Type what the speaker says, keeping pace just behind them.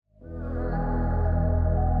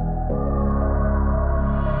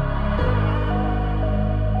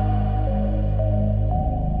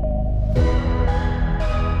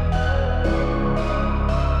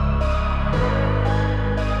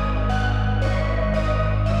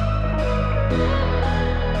Good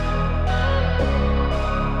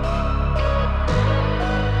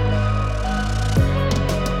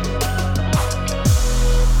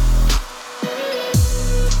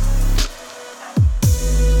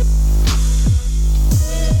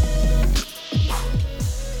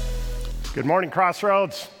morning,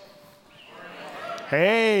 Crossroads.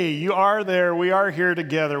 Hey, you are there. We are here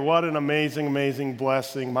together. What an amazing, amazing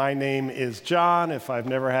blessing. My name is John. If I've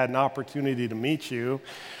never had an opportunity to meet you,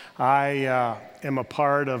 I am a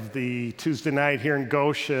part of the Tuesday night here in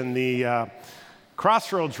Goshen, the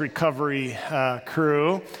Crossroads Recovery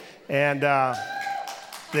crew. And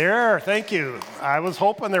thank you. I was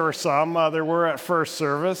hoping there were some. There were at first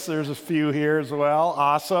service. There's a few here as well.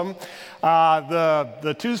 Awesome.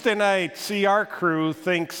 The Tuesday night CR crew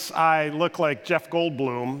thinks I look like Jeff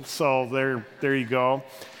Goldblum, so there you go.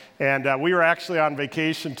 And we were actually on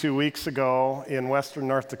vacation 2 weeks ago in western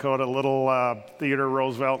North Dakota, little Theodore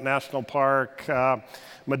Roosevelt National Park.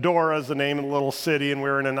 Medora is the name of the little city, and we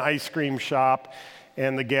were in an ice cream shop.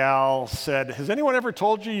 And the gal said, "Has anyone ever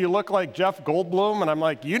told you look like Jeff Goldblum?" And I'm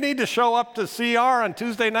like, "You need to show up to CR on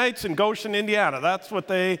Tuesday nights in Goshen, Indiana." That's what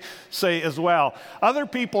they say as well. Other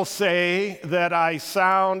people say that I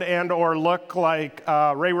sound and or look like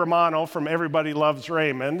Ray Romano from Everybody Loves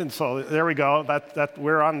Raymond. And so there we go.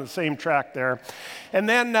 We're on the same track there. And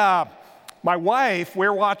then my wife,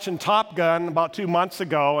 we're watching Top Gun about 2 months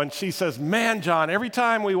ago, and she says, "Man, John, every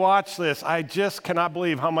time we watch this, I just cannot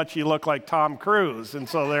believe how much you look like Tom Cruise." And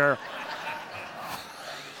so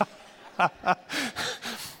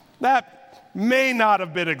that may not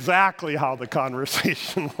have been exactly how the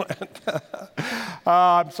conversation went.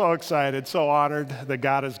 I'm so excited, so honored that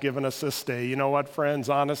God has given us this day. You know what, friends?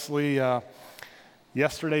 Honestly,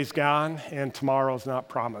 yesterday's gone, and tomorrow's not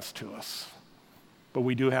promised to us. But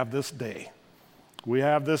we do have this day. We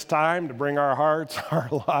have this time to bring our hearts, our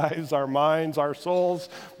lives, our minds, our souls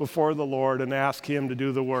before the Lord and ask Him to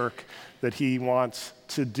do the work that He wants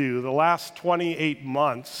to do. The last 28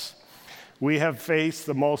 months, we have faced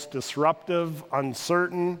the most disruptive,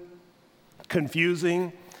 uncertain,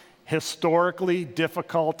 confusing, historically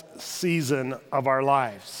difficult season of our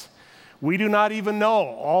lives. We do not even know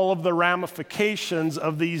all of the ramifications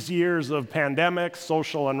of these years of pandemic,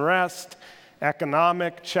 social unrest,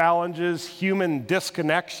 economic challenges, human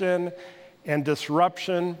disconnection and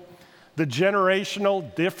disruption. The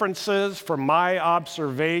generational differences, from my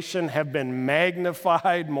observation, have been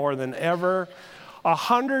magnified more than ever.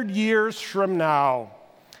 100 years from now,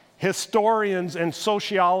 historians and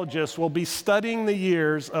sociologists will be studying the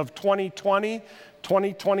years of 2020,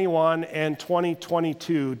 2021, and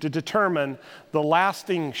 2022 to determine the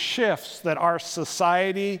lasting shifts that our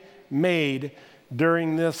society made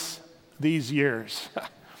during these years.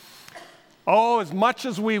 Oh, as much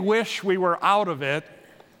as we wish we were out of it,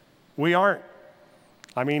 we aren't.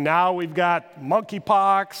 I mean, now we've got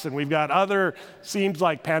monkeypox and we've got other, seems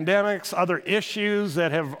like pandemics, other issues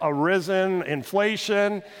that have arisen,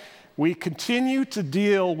 inflation. We continue to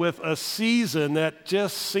deal with a season that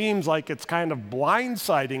just seems like it's kind of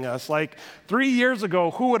blindsiding us. Like 3 years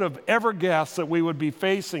ago, who would have ever guessed that we would be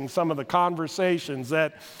facing some of the conversations,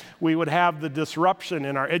 that we would have the disruption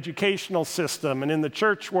in our educational system and in the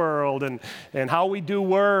church world and how we do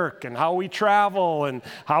work and how we travel and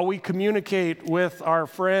how we communicate with our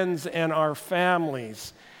friends and our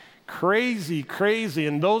families. Crazy, crazy.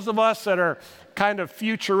 And those of us that are kind of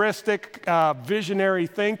futuristic, visionary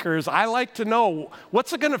thinkers, I like to know,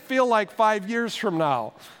 what's it going to feel like 5 years from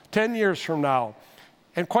now, 10 years from now?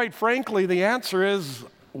 And quite frankly, the answer is,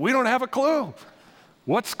 we don't have a clue.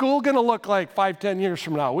 What's school going to look like 5, 10 years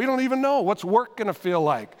from now? We don't even know. What's work going to feel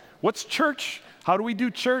like? What's church? How do we do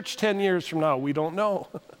church 10 years from now? We don't know.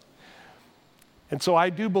 And so I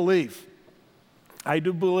do believe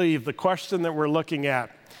the question that we're looking at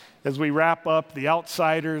as we wrap up the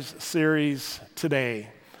Outsiders series today,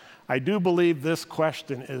 I do believe this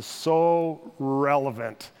question is so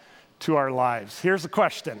relevant to our lives. Here's the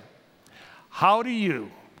question. How do you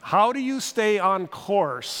stay on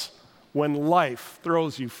course when life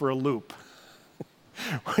throws you for a loop?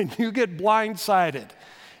 When you get blindsided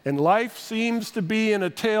and life seems to be in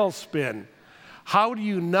a tailspin, how do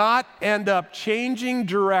you not end up changing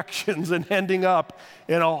directions and ending up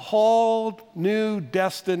in a whole new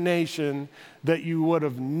destination that you would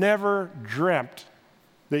have never dreamt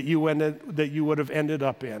that you would have ended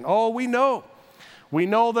up in? Oh, we know. We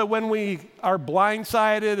know that when we are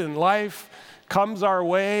blindsided and life comes our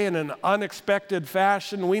way in an unexpected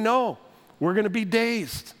fashion, we know we're going to be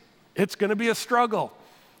dazed. It's going to be a struggle,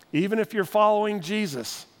 even if you're following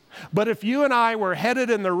Jesus. But if you and I were headed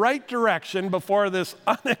in the right direction before this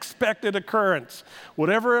unexpected occurrence,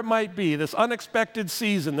 whatever it might be, this unexpected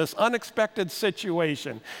season, this unexpected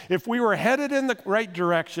situation, if we were headed in the right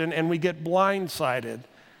direction and we get blindsided,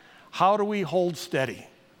 how do we hold steady?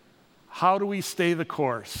 How do we stay the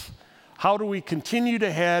course? How do we continue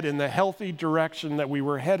to head in the healthy direction that we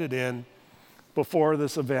were headed in before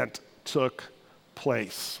this event took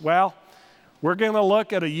place? Well, we're going to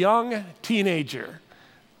look at a young teenager,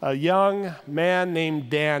 a young man named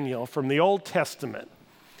Daniel from the Old Testament,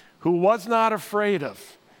 who was not afraid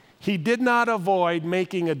of. He did not avoid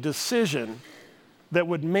making a decision that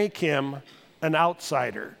would make him an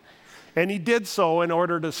outsider. And he did so in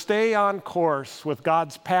order to stay on course with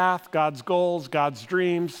God's path, God's goals, God's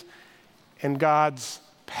dreams, and God's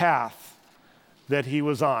path that he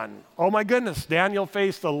was on. Oh my goodness, Daniel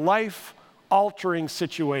faced a life-altering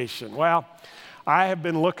situation. Well, I have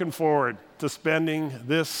been looking forward to spending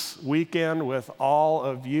this weekend with all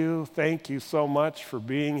of you. Thank you so much for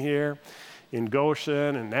being here in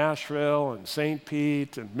Goshen and Nashville and St.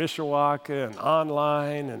 Pete and Mishawaka and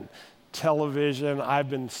online and television. I've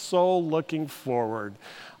been so looking forward.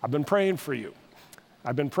 I've been praying for you.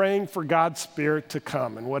 I've been praying for God's Spirit to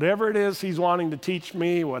come. And whatever it is He's wanting to teach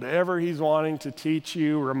me, whatever He's wanting to teach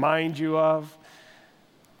you, remind you of,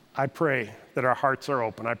 I pray that our hearts are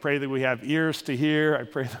open. I pray that we have ears to hear. I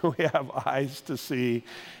pray that we have eyes to see.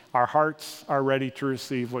 Our hearts are ready to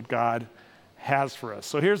receive what God has for us.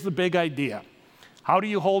 So here's the big idea. How do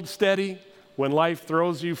you hold steady when life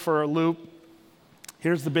throws you for a loop?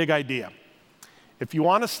 Here's the big idea. If you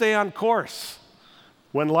want to stay on course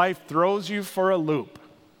when life throws you for a loop,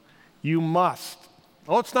 you must.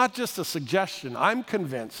 Oh, it's not just a suggestion. I'm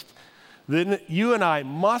convinced that you and I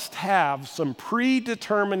must have some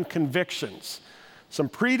predetermined convictions, some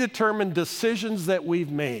predetermined decisions that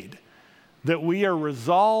we've made that we are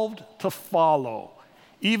resolved to follow,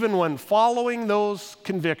 even when following those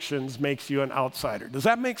convictions makes you an outsider. Does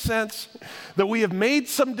that make sense? That we have made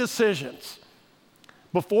some decisions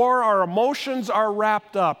before our emotions are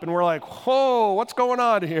wrapped up and we're like, whoa, what's going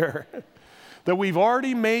on here? That we've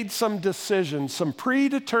already made some decisions, some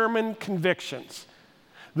predetermined convictions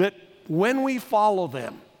that when we follow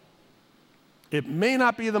them, it may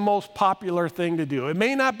not be the most popular thing to do. It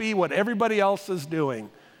may not be what everybody else is doing.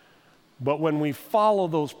 But when we follow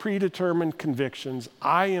those predetermined convictions,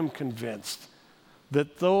 I am convinced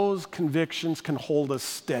that those convictions can hold us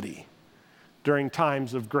steady during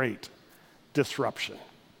times of great disruption.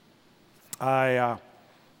 I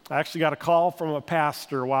actually got a call from a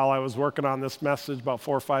pastor while I was working on this message about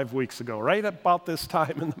 4 or 5 weeks ago, right about this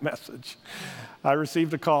time in the message. I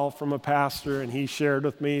received a call from a pastor, and he shared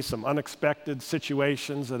with me some unexpected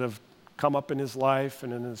situations that have come up in his life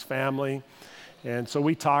and in his family. And so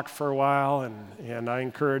we talked for a while, and I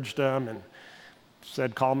encouraged him and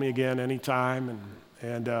said, call me again anytime.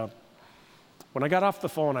 And when I got off the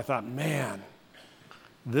phone, I thought, man,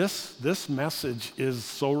 this message is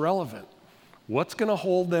so relevant. What's going to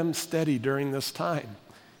hold them steady during this time?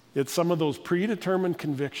 It's some of those predetermined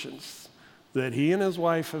convictions that he and his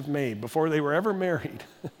wife have made before they were ever married.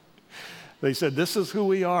 They said, this is who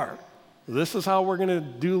we are. This is how we're going to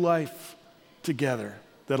do life together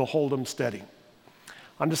that'll hold them steady.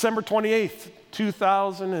 On December 28th,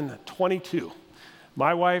 2022,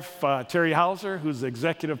 my wife, Terry Hauser, who's the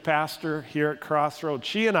executive pastor here at Crossroads,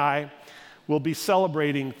 she and I will be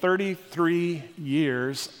celebrating 33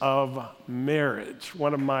 years of marriage.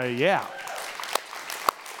 One of my,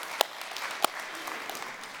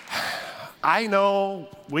 I know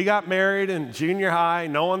we got married in junior high.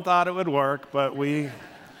 No one thought it would work, but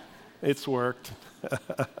it's worked.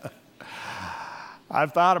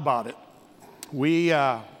 I've thought about it. We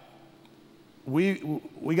got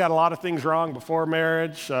a lot of things wrong before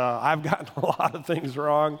marriage. I've gotten a lot of things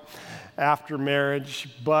wrong after marriage.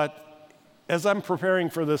 But as I'm preparing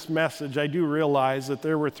for this message, I do realize that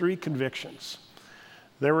there were 3 convictions.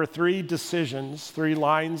 There were 3 decisions, 3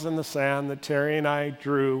 lines in the sand that Terry and I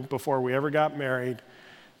drew before we ever got married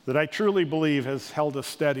that I truly believe has held us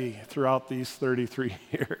steady throughout these 33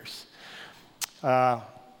 years.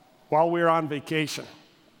 While we were on vacation,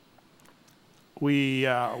 we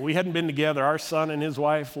hadn't been together. Our son and his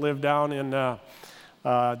wife lived down near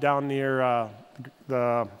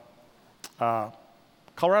the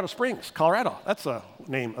Colorado Springs, Colorado. That's the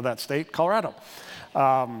name of that state, Colorado.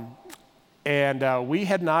 And we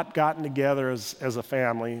had not gotten together as a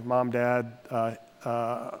family, mom, dad,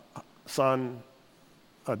 son,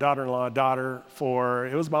 daughter-in-law, daughter,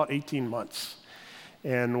 it was about 18 months.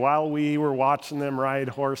 And while we were watching them ride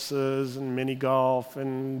horses and mini golf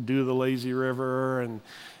and do the lazy river and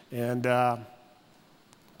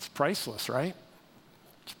It's priceless, right?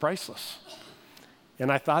 It's priceless.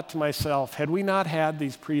 And I thought to myself, had we not had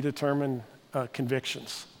these predetermined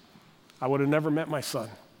convictions, I would have never met my son.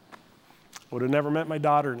 I would have never met my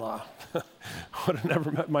daughter-in-law. I would have never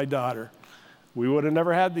met my daughter. We would have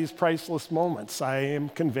never had these priceless moments. I am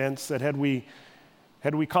convinced that had we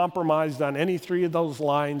compromised on any three of those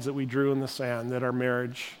lines that we drew in the sand, that our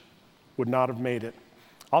marriage would not have made it.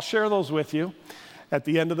 I'll share those with you at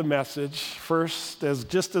the end of the message, first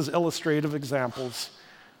just as illustrative examples.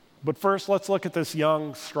 But first, let's look at this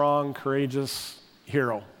young, strong, courageous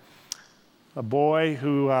hero.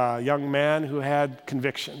 A young man who had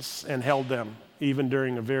convictions and held them, even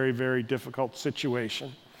during a very, very difficult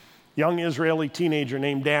situation. Young Israeli teenager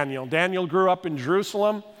named Daniel. Daniel grew up in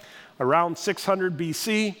Jerusalem around 600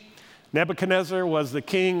 BC. Nebuchadnezzar was the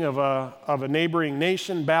king of a neighboring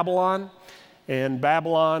nation, Babylon. And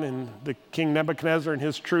Babylon and the king Nebuchadnezzar and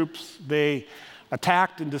his troops, they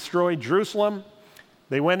attacked and destroyed Jerusalem.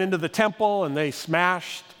 They went into the temple and they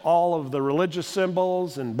smashed all of the religious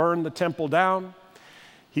symbols and burned the temple down.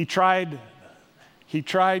 He tried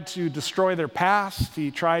to destroy their past,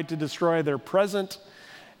 he tried to destroy their present,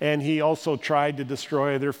 and he also tried to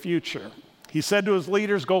destroy their future. He said to his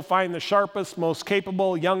leaders, go find the sharpest, most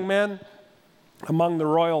capable young men among the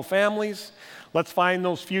royal families. Let's find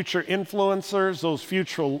those future influencers, those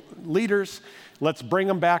future leaders. Let's bring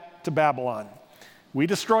them back to Babylon. We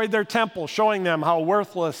destroyed their temple, showing them how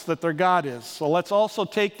worthless that their God is. So let's also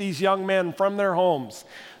take these young men from their homes,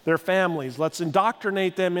 their families. Let's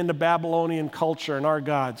indoctrinate them into Babylonian culture and our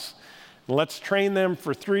gods. And let's train them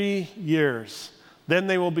for 3 years. Then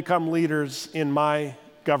they will become leaders in my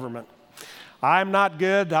government. I'm not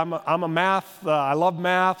good. I love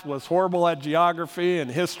math, was horrible at geography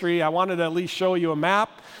and history. I wanted to at least show you a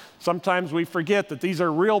map. Sometimes we forget that these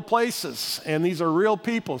are real places and these are real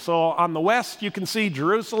people. So on the west, you can see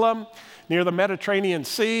Jerusalem near the Mediterranean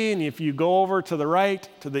Sea. And if you go over to the right,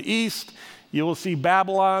 to the east, you will see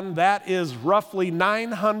Babylon. That is roughly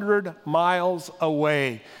 900 miles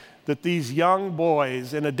away. That these young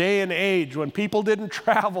boys, in a day and age when people didn't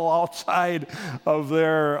travel outside of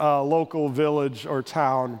their local village or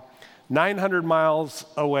town, 900 miles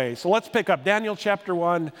away. So let's pick up Daniel chapter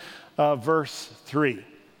 1, verse 3.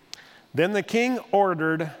 Then the king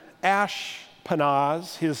ordered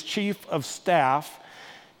Ashpenaz, his chief of staff.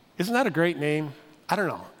 Isn't that a great name? I don't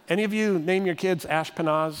know. Any of you name your kids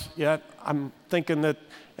Ashpenaz yet? I'm thinking that,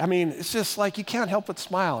 it's just like you can't help but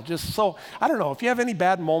smile. I don't know. If you have any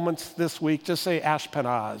bad moments this week, just say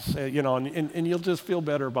Ashpenaz, and you'll just feel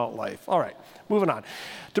better about life. All right, moving on.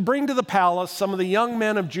 To bring to the palace some of the young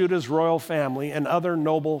men of Judah's royal family and other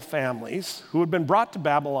noble families who had been brought to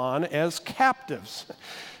Babylon as captives.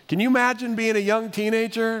 Can you imagine being a young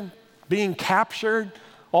teenager, being captured,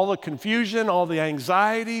 all the confusion, all the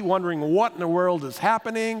anxiety, wondering what in the world is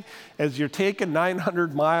happening as you're taken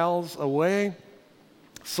 900 miles away?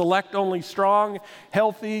 Select only strong,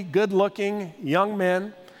 healthy, good-looking young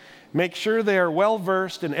men. Make sure they are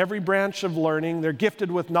well-versed in every branch of learning. They're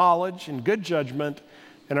gifted with knowledge and good judgment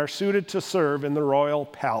and are suited to serve in the royal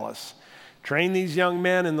palace. Train these young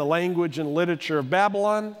men in the language and literature of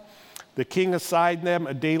Babylon. The king assigned them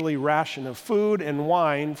a daily ration of food and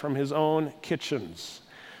wine from his own kitchens.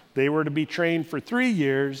 They were to be trained for 3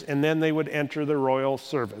 years, and then they would enter the royal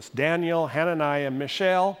service. Daniel, Hananiah,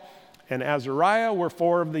 Mishael, and Azariah were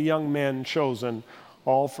 4 of the young men chosen,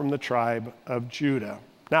 all from the tribe of Judah.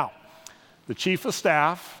 Now, the chief of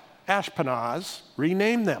staff, Ashpenaz,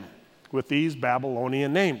 renamed them with these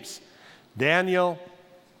Babylonian names. Daniel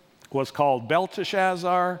was called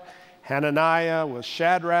Belteshazzar, Hananiah was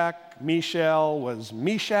Shadrach, Mishael was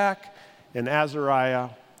Meshach, and Azariah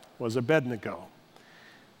was Abednego.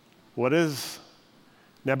 What is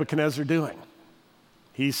Nebuchadnezzar doing?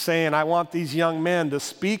 He's saying, I want these young men to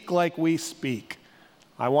speak like we speak.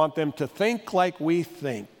 I want them to think like we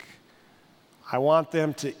think. I want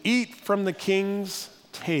them to eat from the king's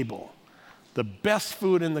table, the best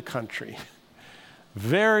food in the country.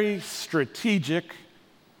 Very strategic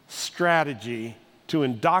strategy to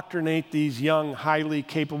indoctrinate these young, highly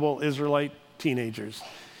capable Israelite teenagers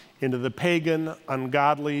into the pagan,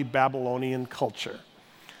 ungodly Babylonian culture.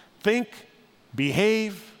 Think,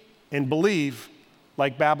 behave, and believe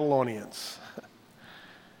like Babylonians.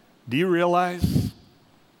 Do you realize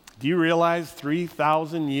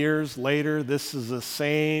 3,000 years later, this is the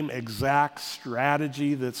same exact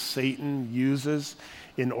strategy that Satan uses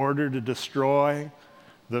in order to destroy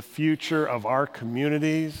the future of our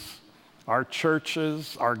communities, our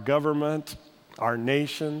churches, our government, our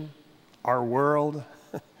nation, our world?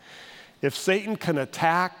 If Satan can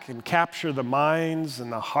attack and capture the minds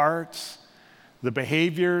and the hearts, the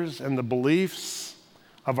behaviors and the beliefs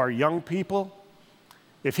of our young people,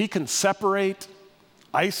 if he can separate,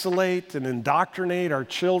 isolate, and indoctrinate our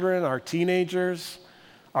children, our teenagers,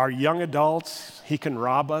 our young adults, he can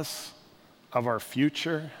rob us of our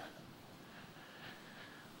future.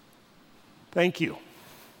 Thank you.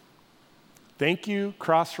 Thank you,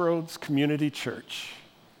 Crossroads Community Church,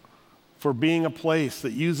 for being a place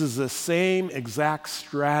that uses the same exact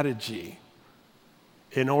strategy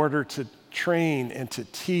in order to train and to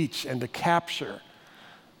teach and to capture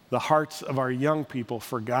the hearts of our young people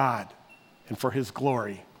for God and for his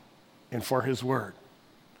glory and for his word.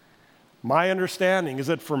 My understanding is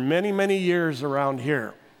that for many, many years around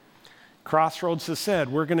here, Crossroads has said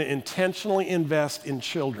we're going to intentionally invest in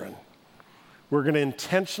children. We're going to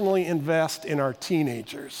intentionally invest in our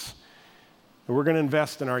teenagers. And we're going to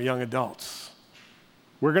invest in our young adults.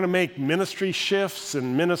 We're going to make ministry shifts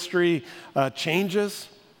and ministry changes.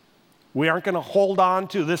 We aren't going to hold on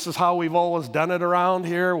to this is how we've always done it around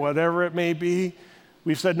here, whatever it may be.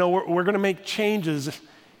 We've said, no, we're going to make changes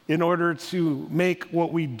in order to make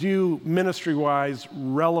what we do ministry-wise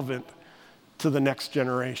relevant to the next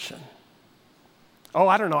generation. Oh,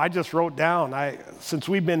 I don't know, I just wrote down, since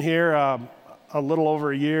we've been here a little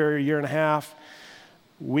over a year and a half,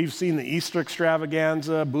 we've seen the Easter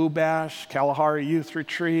Extravaganza, Boo Bash, Kalahari Youth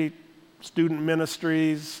Retreat, student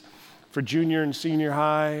ministries for junior and senior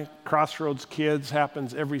high, Crossroads Kids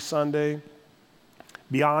happens every Sunday,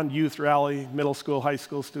 Beyond Youth Rally, middle school, high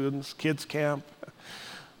school students, kids camp.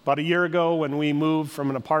 About a year ago when we moved from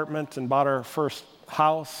an apartment and bought our first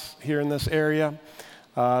house here in this area,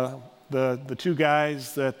 the two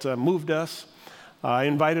guys that moved us, I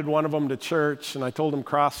invited one of them to church, and I told him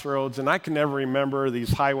Crossroads, and I can never remember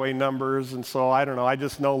these highway numbers, and so I don't know, I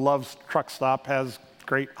just know Love's Truck Stop has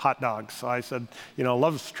great hot dogs. So I said,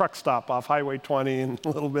 Love's Truck Stop off Highway 20 and a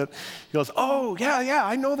little bit. He goes, oh, yeah,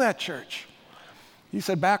 I know that church. He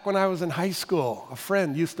said, back when I was in high school, a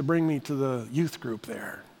friend used to bring me to the youth group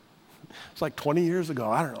there. It's like 20 years ago,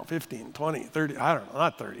 I don't know, 15, 20, 30, I don't know,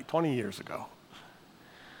 not 30, 20 years ago.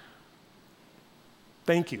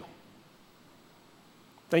 Thank you.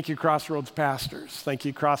 Thank you, Crossroads pastors. Thank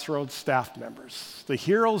you, Crossroads staff members. The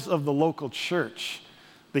heroes of the local church.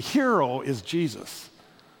 The hero is Jesus,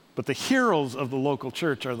 but the heroes of the local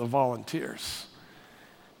church are the volunteers.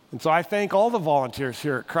 And so I thank all the volunteers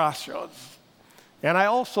here at Crossroads. And I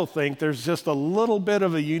also think there's just a little bit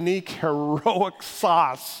of a unique heroic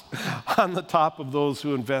sauce on the top of those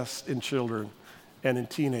who invest in children and in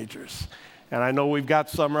teenagers. And I know we've got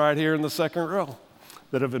some right here in the second row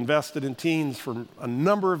that have invested in teens for a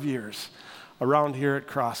number of years around here at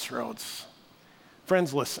Crossroads.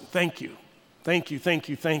 Friends, listen, thank you. Thank you, thank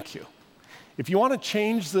you, thank you. If you want to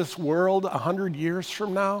change this world 100 years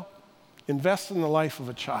from now, invest in the life of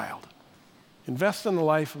a child. Invest in the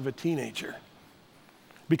life of a teenager.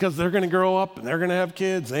 Because they're going to grow up and they're going to have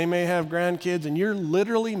kids, they may have grandkids, and you're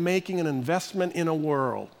literally making an investment in a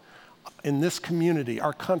world, in this community,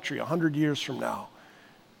 our country, 100 years from now.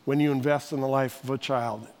 When you invest in the life of a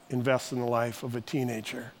child, invest in the life of a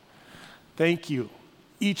teenager. Thank you,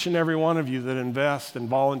 each and every one of you that invest and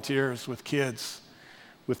volunteers with kids,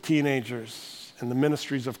 with teenagers, and the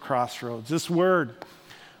ministries of Crossroads. This word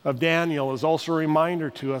of Daniel is also a reminder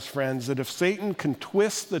to us, friends, that if Satan can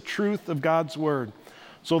twist the truth of God's word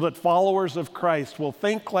so that followers of Christ will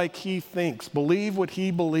think like he thinks, believe what he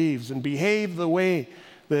believes, and behave the way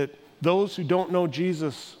that those who don't know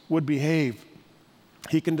Jesus would behave,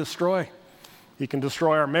 he can destroy. He can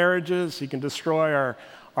destroy our marriages. He can destroy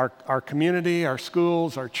our community, our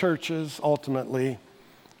schools, our churches, ultimately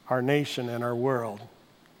our nation and our world.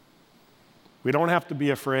 We don't have to be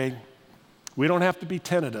afraid. We don't have to be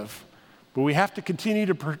tentative. But we have to continue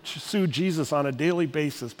to pursue Jesus on a daily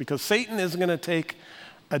basis because Satan isn't going to take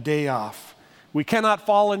a day off. We cannot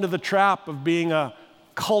fall into the trap of being a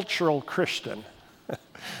cultural Christian.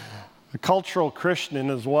 A cultural Christian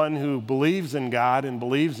is one who believes in God and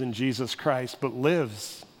believes in Jesus Christ, but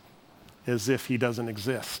lives as if he doesn't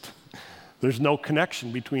exist. There's no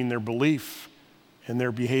connection between their belief and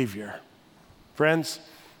their behavior. Friends,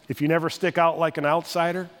 if you never stick out like an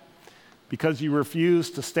outsider because you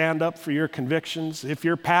refuse to stand up for your convictions, if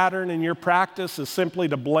your pattern and your practice is simply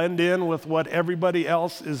to blend in with what everybody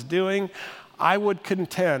else is doing, I would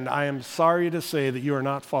contend, I am sorry to say, that you are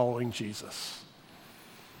not following Jesus.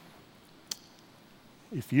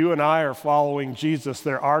 If you and I are following Jesus,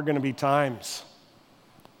 there are going to be times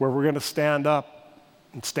where we're going to stand up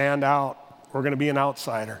and stand out. We're going to be an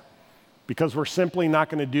outsider because we're simply not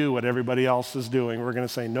going to do what everybody else is doing. We're going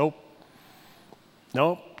to say, nope,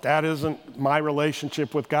 that isn't my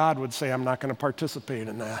relationship with God, would say I'm not going to participate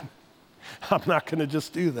in that. I'm not going to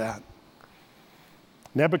just do that.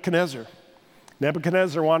 Nebuchadnezzar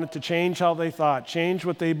wanted to change how they thought, change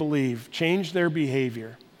what they believed, change their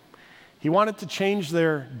behavior. He wanted to change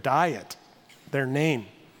their diet, their name.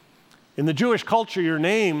 In the Jewish culture, your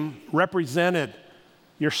name represented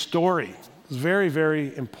your story. It was very,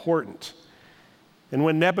 very important. And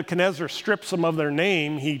when Nebuchadnezzar strips them of their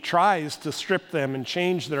name, he tries to strip them and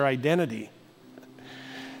change their identity.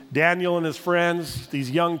 Daniel and his friends,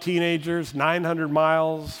 these young teenagers, 900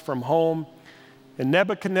 miles from home, and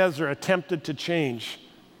Nebuchadnezzar attempted to change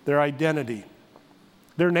their identity.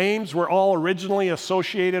 Their names were all originally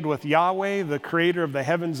associated with Yahweh, the creator of the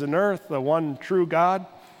heavens and earth, the one true God.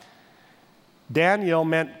 Daniel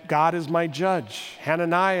meant God is my judge.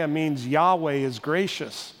 Hananiah means Yahweh is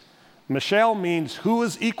gracious. Mishael means who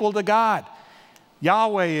is equal to God.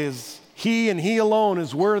 Yahweh is he and he alone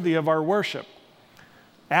is worthy of our worship.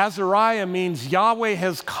 Azariah means Yahweh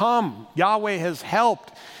has come. Yahweh has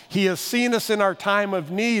helped. He has seen us in our time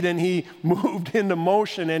of need, and he moved into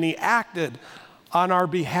motion, and he acted on our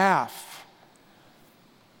behalf.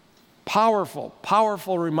 Powerful,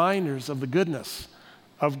 powerful reminders of the goodness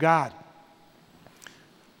of God.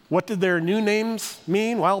 What did their new names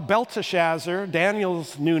mean? Well, Belteshazzar,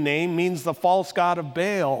 Daniel's new name, means the false god of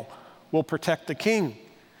Baal will protect the king.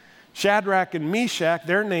 Shadrach and Meshach,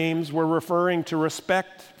 their names were referring to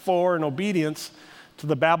respect for and obedience to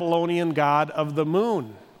the Babylonian god of the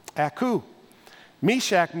moon, Aku.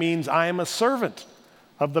 Meshach means I am a servant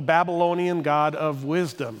of the Babylonian god of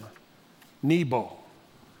wisdom, Nebo.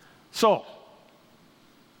 So,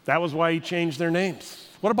 that was why he changed their names.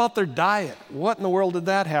 What about their diet? What in the world did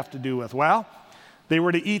that have to do with? Well, they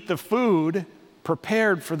were to eat the food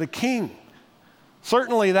prepared for the king.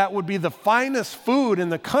 Certainly that would be the finest food in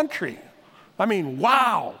the country. I mean,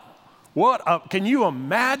 wow. Can you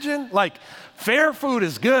imagine? Like, fair food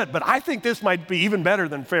is good, but I think this might be even better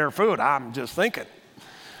than fair food. I'm just thinking.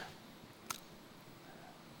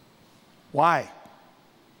 Why?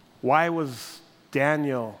 Why was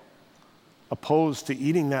Daniel opposed to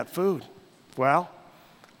eating that food? Well,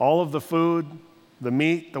 all of the food, the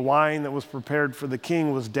meat, the wine that was prepared for the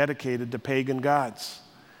king was dedicated to pagan gods.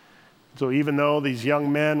 So even though these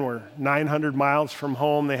young men were 900 miles from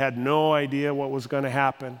home, they had no idea what was going to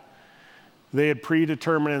happen. They had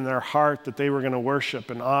predetermined in their heart that they were going to worship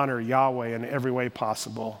and honor Yahweh in every way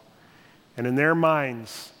possible. And in their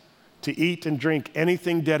minds, to eat and drink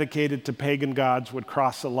anything dedicated to pagan gods would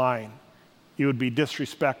cross a line. You would be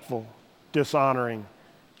disrespectful, dishonoring,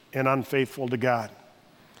 and unfaithful to God.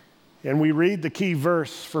 And we read the key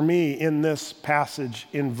verse for me in this passage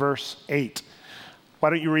in verse 8. Why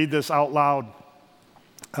don't you read this out loud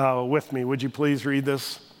with me? Would you please read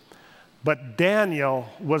this? But Daniel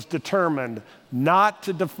was determined not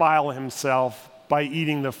to defile himself by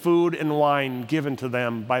eating the food and wine given to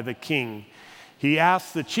them by the king. He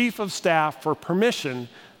asked the chief of staff for permission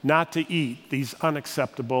not to eat these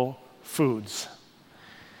unacceptable foods.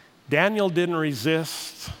 Daniel didn't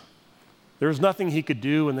resist. There was nothing he could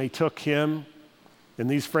do when they took him and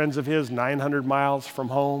these friends of his 900 miles from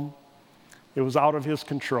home. It was out of his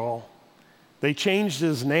control. They changed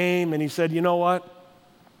his name, and he said, you know what?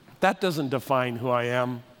 That doesn't define who I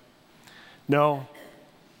am. No,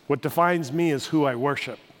 what defines me is who I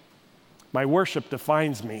worship. My worship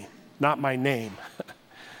defines me, not my name.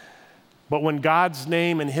 But when God's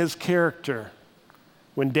name and his character,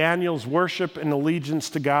 when Daniel's worship and allegiance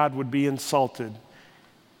to God would be insulted,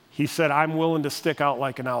 he said, I'm willing to stick out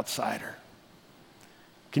like an outsider.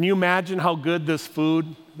 Can you imagine how good this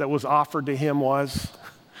food that was offered to him was?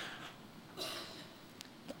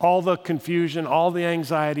 All the confusion, all the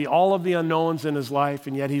anxiety, all of the unknowns in his life,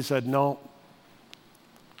 and yet he said, no,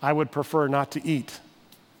 I would prefer not to eat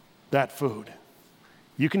that food.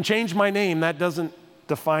 You can change my name, that doesn't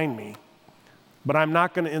define me, but I'm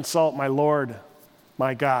not going to insult my Lord,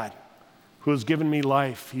 my God, who has given me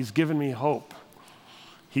life. He's given me hope.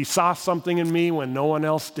 He saw something in me when no one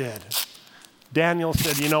else did. Daniel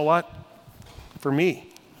said, you know what? For me,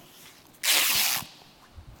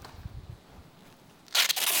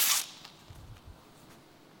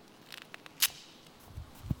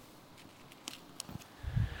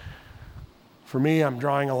 I'm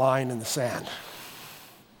drawing a line in the sand.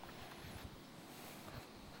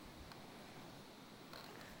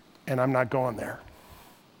 And I'm not going there.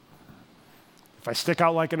 If I stick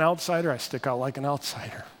out like an outsider, I stick out like an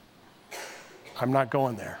outsider. I'm not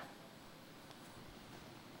going there.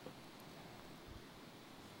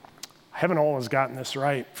 I haven't always gotten this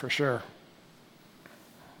right, for sure.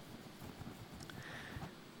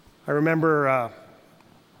 I remember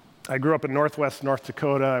I grew up in northwest North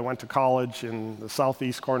Dakota. I went to college in the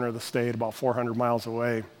southeast corner of the state, about 400 miles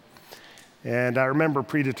away. And I remember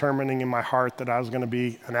predetermining in my heart that I was going to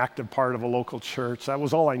be an active part of a local church. That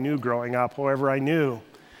was all I knew growing up. However, I knew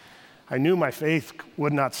my faith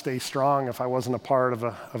would not stay strong if I wasn't a part of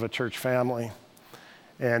a church family.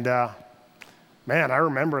 And man, I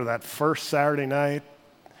remember that first Saturday night.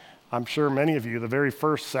 I'm sure many of you, the very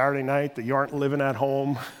first Saturday night that you aren't living at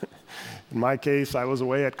home. In my case, I was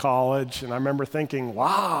away at college, and I remember thinking,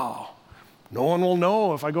 wow, no one will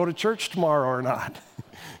know if I go to church tomorrow or not.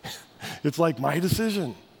 It's like my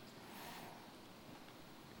decision.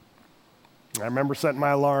 I remember setting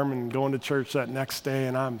my alarm and going to church that next day,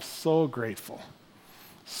 and I'm so grateful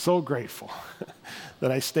that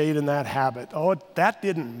I stayed in that habit. Oh, that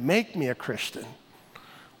didn't make me a Christian,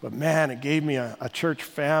 but man, it gave me a church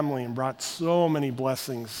family and brought so many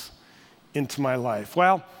blessings into my life.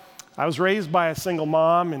 Well, I was raised by a single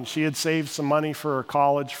mom, and she had saved some money for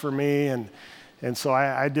college for me, and so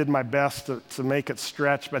I did my best to make it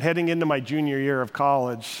stretch. But heading into my junior year of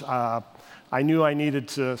college, I knew I needed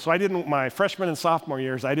to, so my freshman and sophomore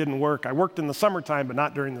years, I didn't work. I worked in the summertime, but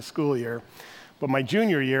not during the school year. But my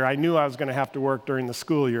junior year, I knew I was going to have to work during the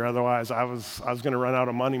school year. Otherwise, I was going to run out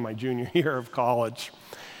of money my junior year of college.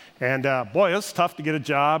 And boy, it was tough to get a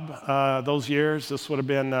job those years. This would have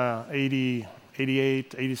been 80,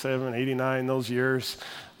 88, 87, 89, those years.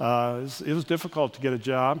 It was difficult to get a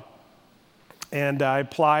job. And I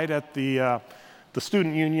applied at the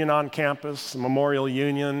student union on campus, the Memorial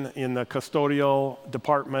Union, in the custodial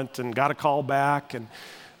department, and got a call back. And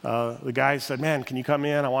the guy said, man, can you come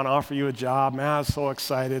in? I want to offer you a job. Man, I was so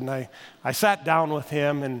excited. And I sat down with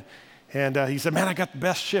him, and he said, man, I got the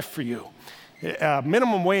best shift for you.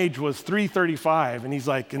 Minimum wage was $3.35, and he's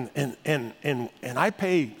like, and I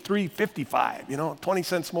pay $3.55, 20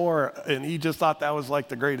 cents more, and he just thought that was like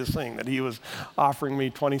the greatest thing, that he was offering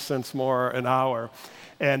me 20 cents more an hour.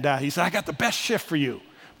 And he said, I got the best shift for you,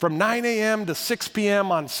 from 9 a.m. to 6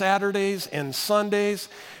 p.m. on Saturdays and Sundays,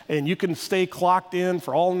 and you can stay clocked in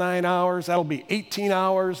for all 9 hours. That'll be 18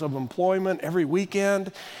 hours of employment every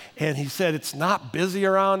weekend. And he said, it's not busy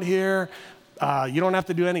around here. You don't have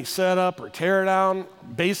to do any setup or tear down.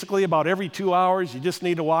 Basically, about every 2 hours, you just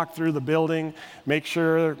need to walk through the building,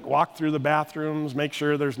 walk through the bathrooms, make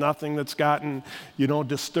sure there's nothing that's gotten,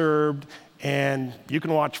 disturbed. And you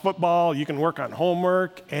can watch football, you can work on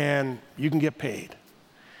homework, and you can get paid.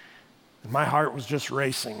 And my heart was just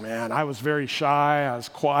racing, man. I was very shy, I was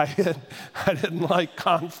quiet, I didn't like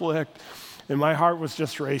conflict, and my heart was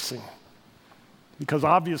just racing. Because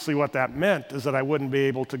obviously what that meant is that I wouldn't be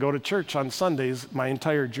able to go to church on Sundays my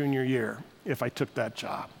entire junior year if I took that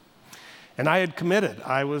job. And I had committed.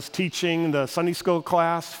 I was teaching the Sunday school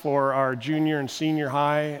class for our junior and senior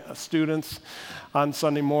high students on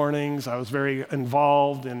Sunday mornings. I was very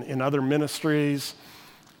involved in other ministries,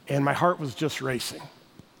 and my heart was just racing.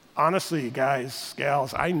 Honestly, guys,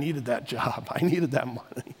 gals, I needed that job. I needed that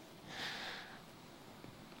money.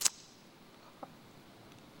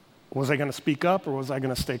 Was I going to speak up, or was I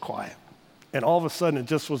going to stay quiet? And all of a sudden, it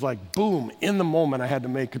just was like, boom, in the moment, I had to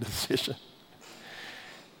make a decision.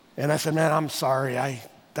 And I said, man, I'm sorry.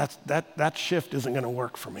 That shift isn't going to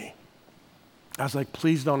work for me. I was like,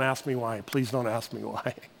 please don't ask me why. Please don't ask me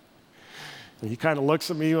why. And he kind of looks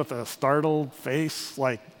at me with a startled face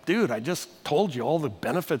like, dude, I just told you all the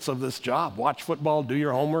benefits of this job. Watch football, do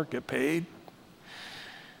your homework, get paid.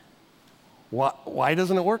 Why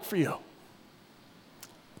doesn't it work for you?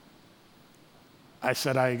 I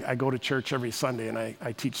said, I go to church every Sunday, and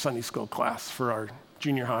I teach Sunday school class for our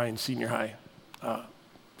junior high and senior high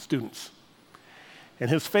students. And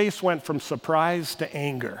his face went from surprise to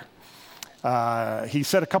anger. He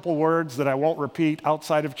said a couple words that I won't repeat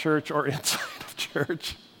outside of church or inside of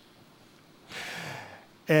church.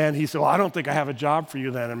 And he said, well, I don't think I have a job for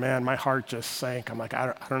you then. And man, my heart just sank. I'm like,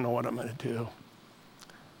 I don't know what I'm going to do.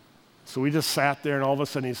 So we just sat there, and all of a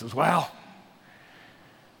sudden he says, well,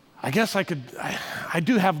 I guess I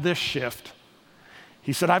do have this shift.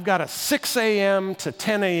 He said, I've got a 6 a.m. to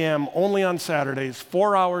 10 a.m. only on Saturdays,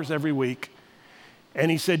 4 hours every week.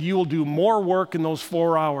 And he said, you will do more work in those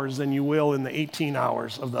 4 hours than you will in the 18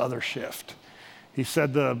 hours of the other shift. He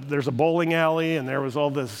said, there's a bowling alley, and there was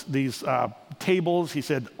all these tables. He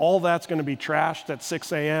said, all that's going to be trashed at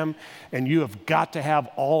 6 a.m., and you have got to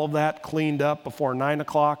have all of that cleaned up before 9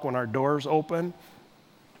 o'clock when our doors open.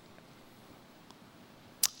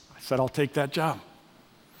 I said, I'll take that job.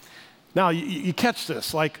 Now, you catch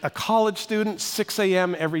this, like a college student, 6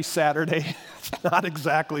 a.m. every Saturday. It's not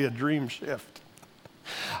exactly a dream shift.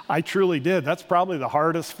 I truly did. That's probably the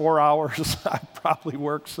hardest 4 hours I've probably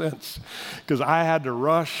worked since, because I had to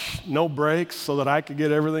rush, no breaks, so that I could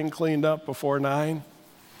get everything cleaned up before 9.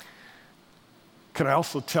 Can I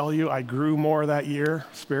also tell you I grew more that year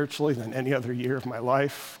spiritually than any other year of my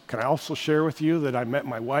life? Can I also share with you that I met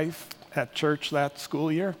my wife at church that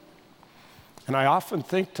school year? And I often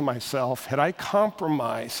think to myself, had I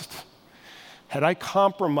compromised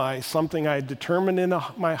something I had determined in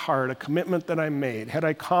my heart, a commitment that I made, had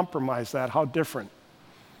I compromised that, how different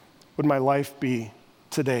would my life be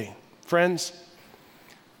today? Friends,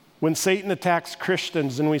 when Satan attacks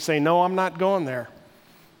Christians and we say, no, I'm not going there,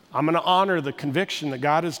 I'm going to honor the conviction that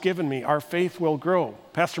God has given me, our faith will grow.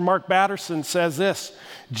 Pastor Mark Batterson says this: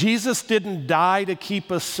 Jesus didn't die to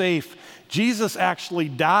keep us safe. Jesus actually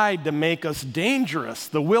died to make us dangerous.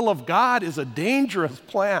 The will of God is a dangerous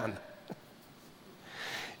plan.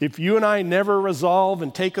 If you and I never resolve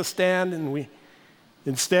and take a stand, and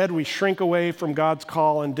instead we shrink away from God's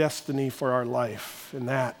call and destiny for our life, and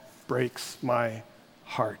that breaks my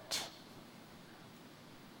heart.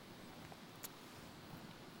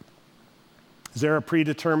 Is there a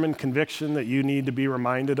predetermined conviction that you need to be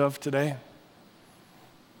reminded of today?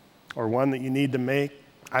 Or one that you need to make?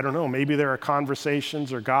 I don't know, maybe there are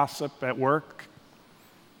conversations or gossip at work,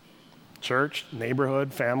 church,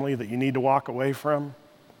 neighborhood, family that you need to walk away from.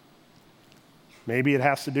 Maybe it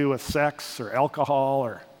has to do with sex or alcohol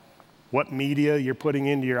or what media you're putting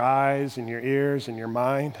into your eyes and your ears and your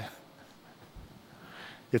mind.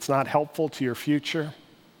 It's not helpful to your future.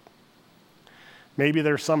 Maybe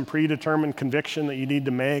there's some predetermined conviction that you need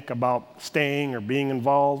to make about staying or being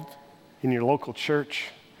involved in your local church.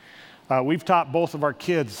 We've taught both of our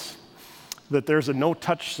kids that there's a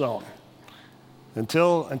no-touch zone.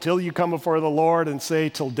 Until you come before the Lord and say,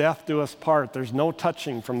 till death do us part, there's no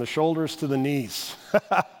touching from the shoulders to the knees.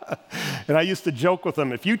 And I used to joke with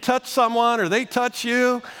them, if you touch someone or they touch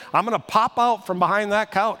you, I'm going to pop out from behind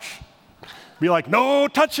that couch. Be like, no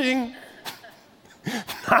touching.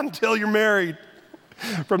 Not until you're married.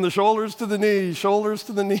 From the shoulders to the knees, shoulders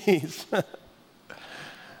to the knees.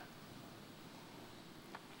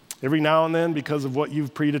 Every now and then, because of what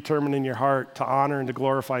you've predetermined in your heart to honor and to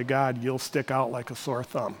glorify God, you'll stick out like a sore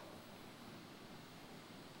thumb.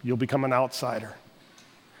 You'll become an outsider.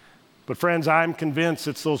 But friends, I'm convinced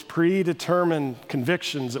it's those predetermined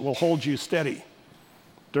convictions that will hold you steady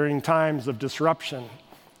during times of disruption,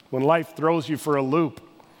 when life throws you for a loop,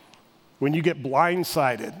 when you get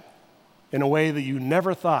blindsided in a way that you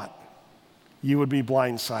never thought you would be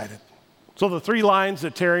blindsided. So the 3 lines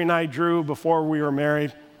that Terry and I drew before we were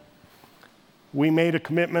married: we made a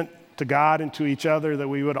commitment to God and to each other that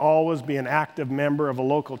we would always be an active member of a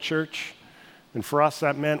local church. And for us,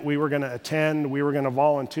 that meant we were going to attend, we were going to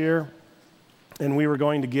volunteer, and we were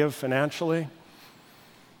going to give financially.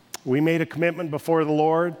 We made a commitment before the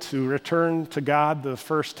Lord to return to God the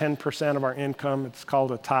first 10% of our income. It's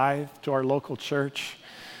called a tithe to our local church.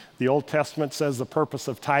 The Old Testament says the purpose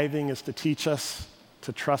of tithing is to teach us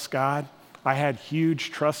to trust God. I had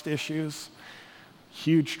huge trust issues.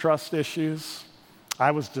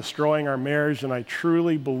 I was destroying our marriage, and I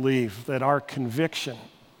truly believe that our conviction,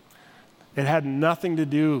 it had nothing to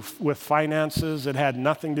do with finances. It had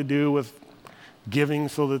nothing to do with giving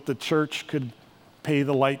so that the church could pay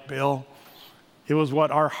the light bill. It was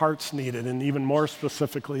what our hearts needed, and even more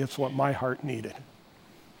specifically, it's what my heart needed.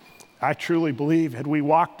 I truly believe had we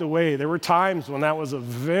walked away, there were times when that was a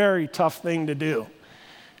very tough thing to do.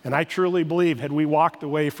 And I truly believe had we walked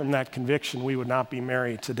away from that conviction, we would not be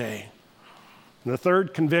married today. And the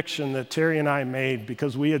third conviction that Terry and I made,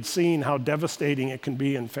 because we had seen how devastating it can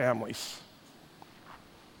be in families,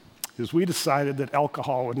 is we decided that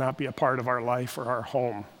alcohol would not be a part of our life or our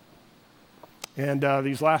home. And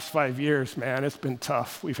these last 5 years, man, it's been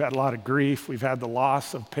tough. We've had a lot of grief. We've had the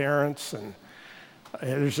loss of parents, and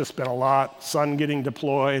there's just been a lot. Son getting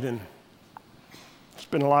deployed, and there's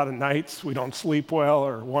been a lot of nights we don't sleep well,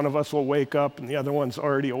 or one of us will wake up and the other one's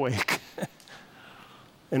already awake.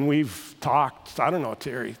 And we've talked, I don't know,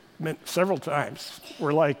 Terry, several times.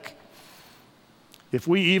 We're like, if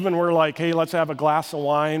we even were like, hey, let's have a glass of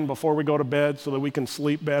wine before we go to bed so that we can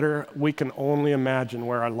sleep better, we can only imagine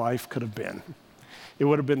where our life could have been. It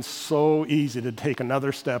would have been so easy to take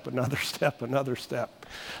another step.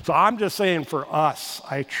 So I'm just saying, for us,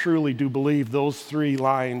 I truly do believe those 3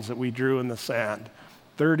 lines that we drew in the sand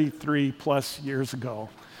 33 plus years ago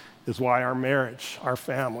is why our marriage, our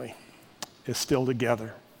family, is still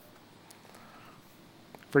together.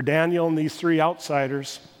 For Daniel and these 3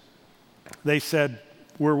 outsiders, they said,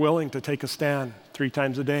 we're willing to take a stand 3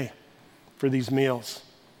 times a day for these meals.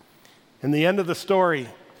 And the end of the story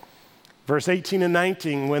Verse 18 and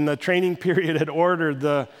 19, when the training period had ordered,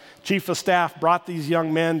 the chief of staff brought these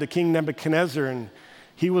young men to King Nebuchadnezzar, and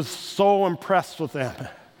he was so impressed with them.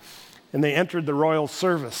 And they entered the royal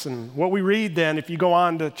service. And what we read then, if you go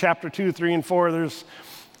on to chapter 2, 3, and 4, there's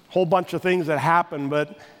a whole bunch of things that happen.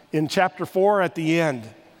 But in chapter 4 at the end,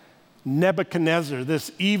 Nebuchadnezzar,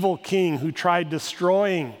 this evil king who tried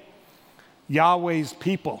destroying Yahweh's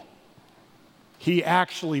people, he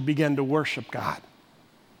actually began to worship God.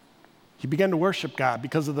 He began to worship God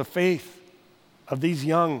because of the faith of these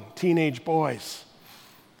young teenage boys.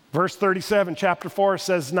 Verse 37, chapter 4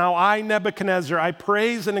 says, "Now I, Nebuchadnezzar, I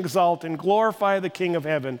praise and exalt and glorify the King of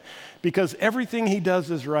heaven, because everything he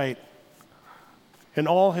does is right, and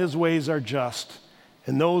all his ways are just,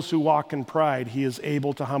 and those who walk in pride he is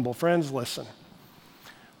able to humble." Friends, listen.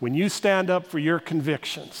 When you stand up for your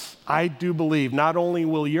convictions, I do believe not only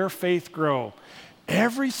will your faith grow,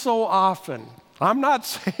 every so often, I'm not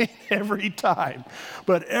saying every time,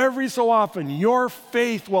 but every so often, your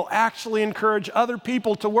faith will actually encourage other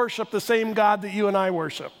people to worship the same God that you and I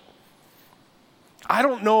worship. I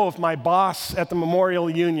don't know if my boss at the Memorial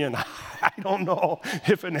Union, I don't know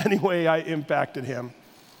if in any way I impacted him.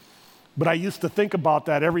 But I used to think about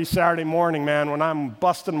that every Saturday morning, man, when I'm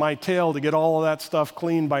busting my tail to get all of that stuff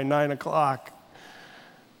clean by 9 o'clock.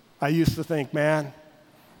 I used to think, man,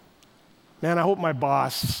 I hope my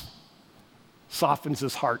boss softens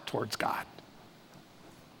his heart towards God.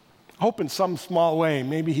 I hope in some small way,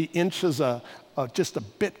 maybe he inches just a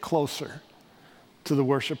bit closer to the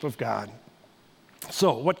worship of God.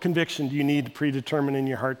 So, what conviction do you need to predetermine in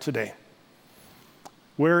your heart today?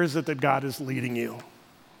 Where is it that God is leading you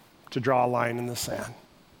to draw a line in the sand?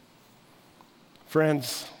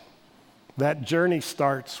 Friends, that journey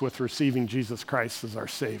starts with receiving Jesus Christ as our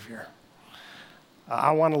Savior.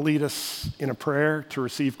 I want to lead us in a prayer to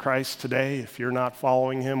receive Christ today. If you're not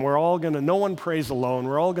following him, no one prays alone.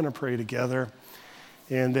 We're all going to pray together.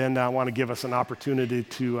 And then I want to give us an opportunity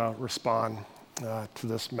to respond to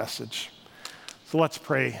this message. So let's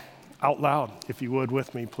pray out loud, if you would,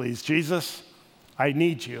 with me, please. Jesus, I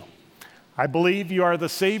need you. I believe you are the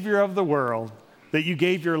Savior of the world, that you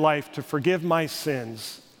gave your life to forgive my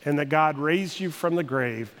sins, and that God raised you from the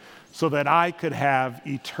grave so that I could have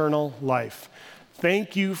eternal life.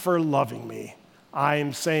 Thank you for loving me. I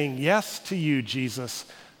am saying yes to you, Jesus.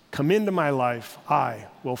 Come into my life. I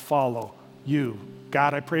will follow you.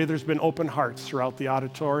 God, I pray there's been open hearts throughout the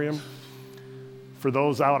auditorium. For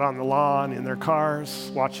those out on the lawn, in their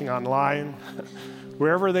cars, watching online,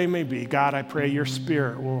 wherever they may be, God, I pray your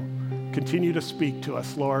Spirit will continue to speak to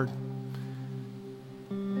us, Lord.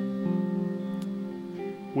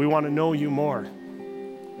 We want to know you more.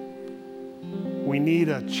 We need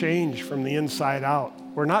a change from the inside out.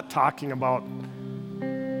 We're not talking about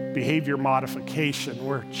behavior modification.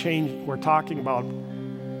 We're talking about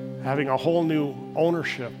having a whole new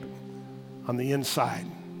ownership on the inside.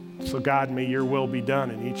 So God, may your will be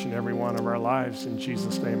done in each and every one of our lives. In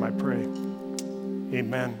Jesus' name I pray.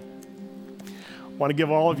 Amen. I want to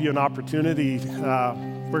give all of you an opportunity.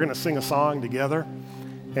 We're going to sing a song together.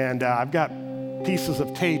 And I've got pieces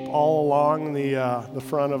of tape all along the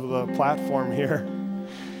front of the platform here.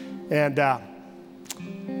 And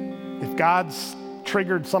if God's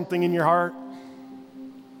triggered something in your heart,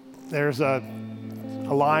 there's a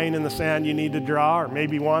line in the sand you need to draw, or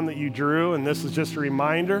maybe one that you drew, and this is just a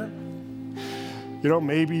reminder. You know,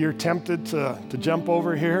 maybe you're tempted to jump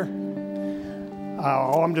over here.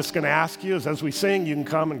 All I'm just going to ask you is, as we sing, you can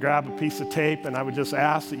come and grab a piece of tape, and I would just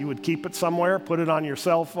ask that you would keep it somewhere, put it on your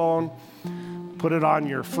cell phone, put it on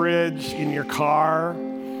your fridge, in your car,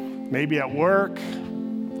 maybe at work.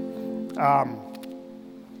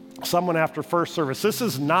 Someone after first service, this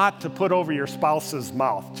is not to put over your spouse's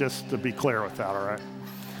mouth, just to be clear with that, all right?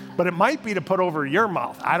 But it might be to put over your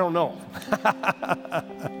mouth. I don't know.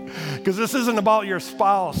 Because this isn't about your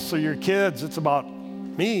spouse or your kids. It's about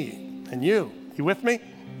me and you. You with me?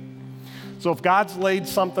 So if God's laid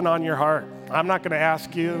something on your heart, I'm not going to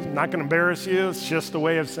ask you, I'm not going to embarrass you. It's just a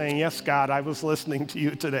way of saying, yes, God, I was listening to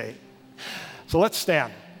you today. So let's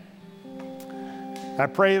stand. I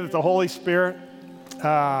pray that the Holy Spirit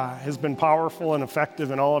has been powerful and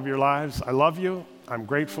effective in all of your lives. I love you. I'm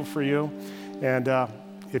grateful for you. And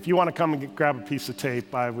if you want to come and grab a piece of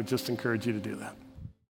tape, I would just encourage you to do that.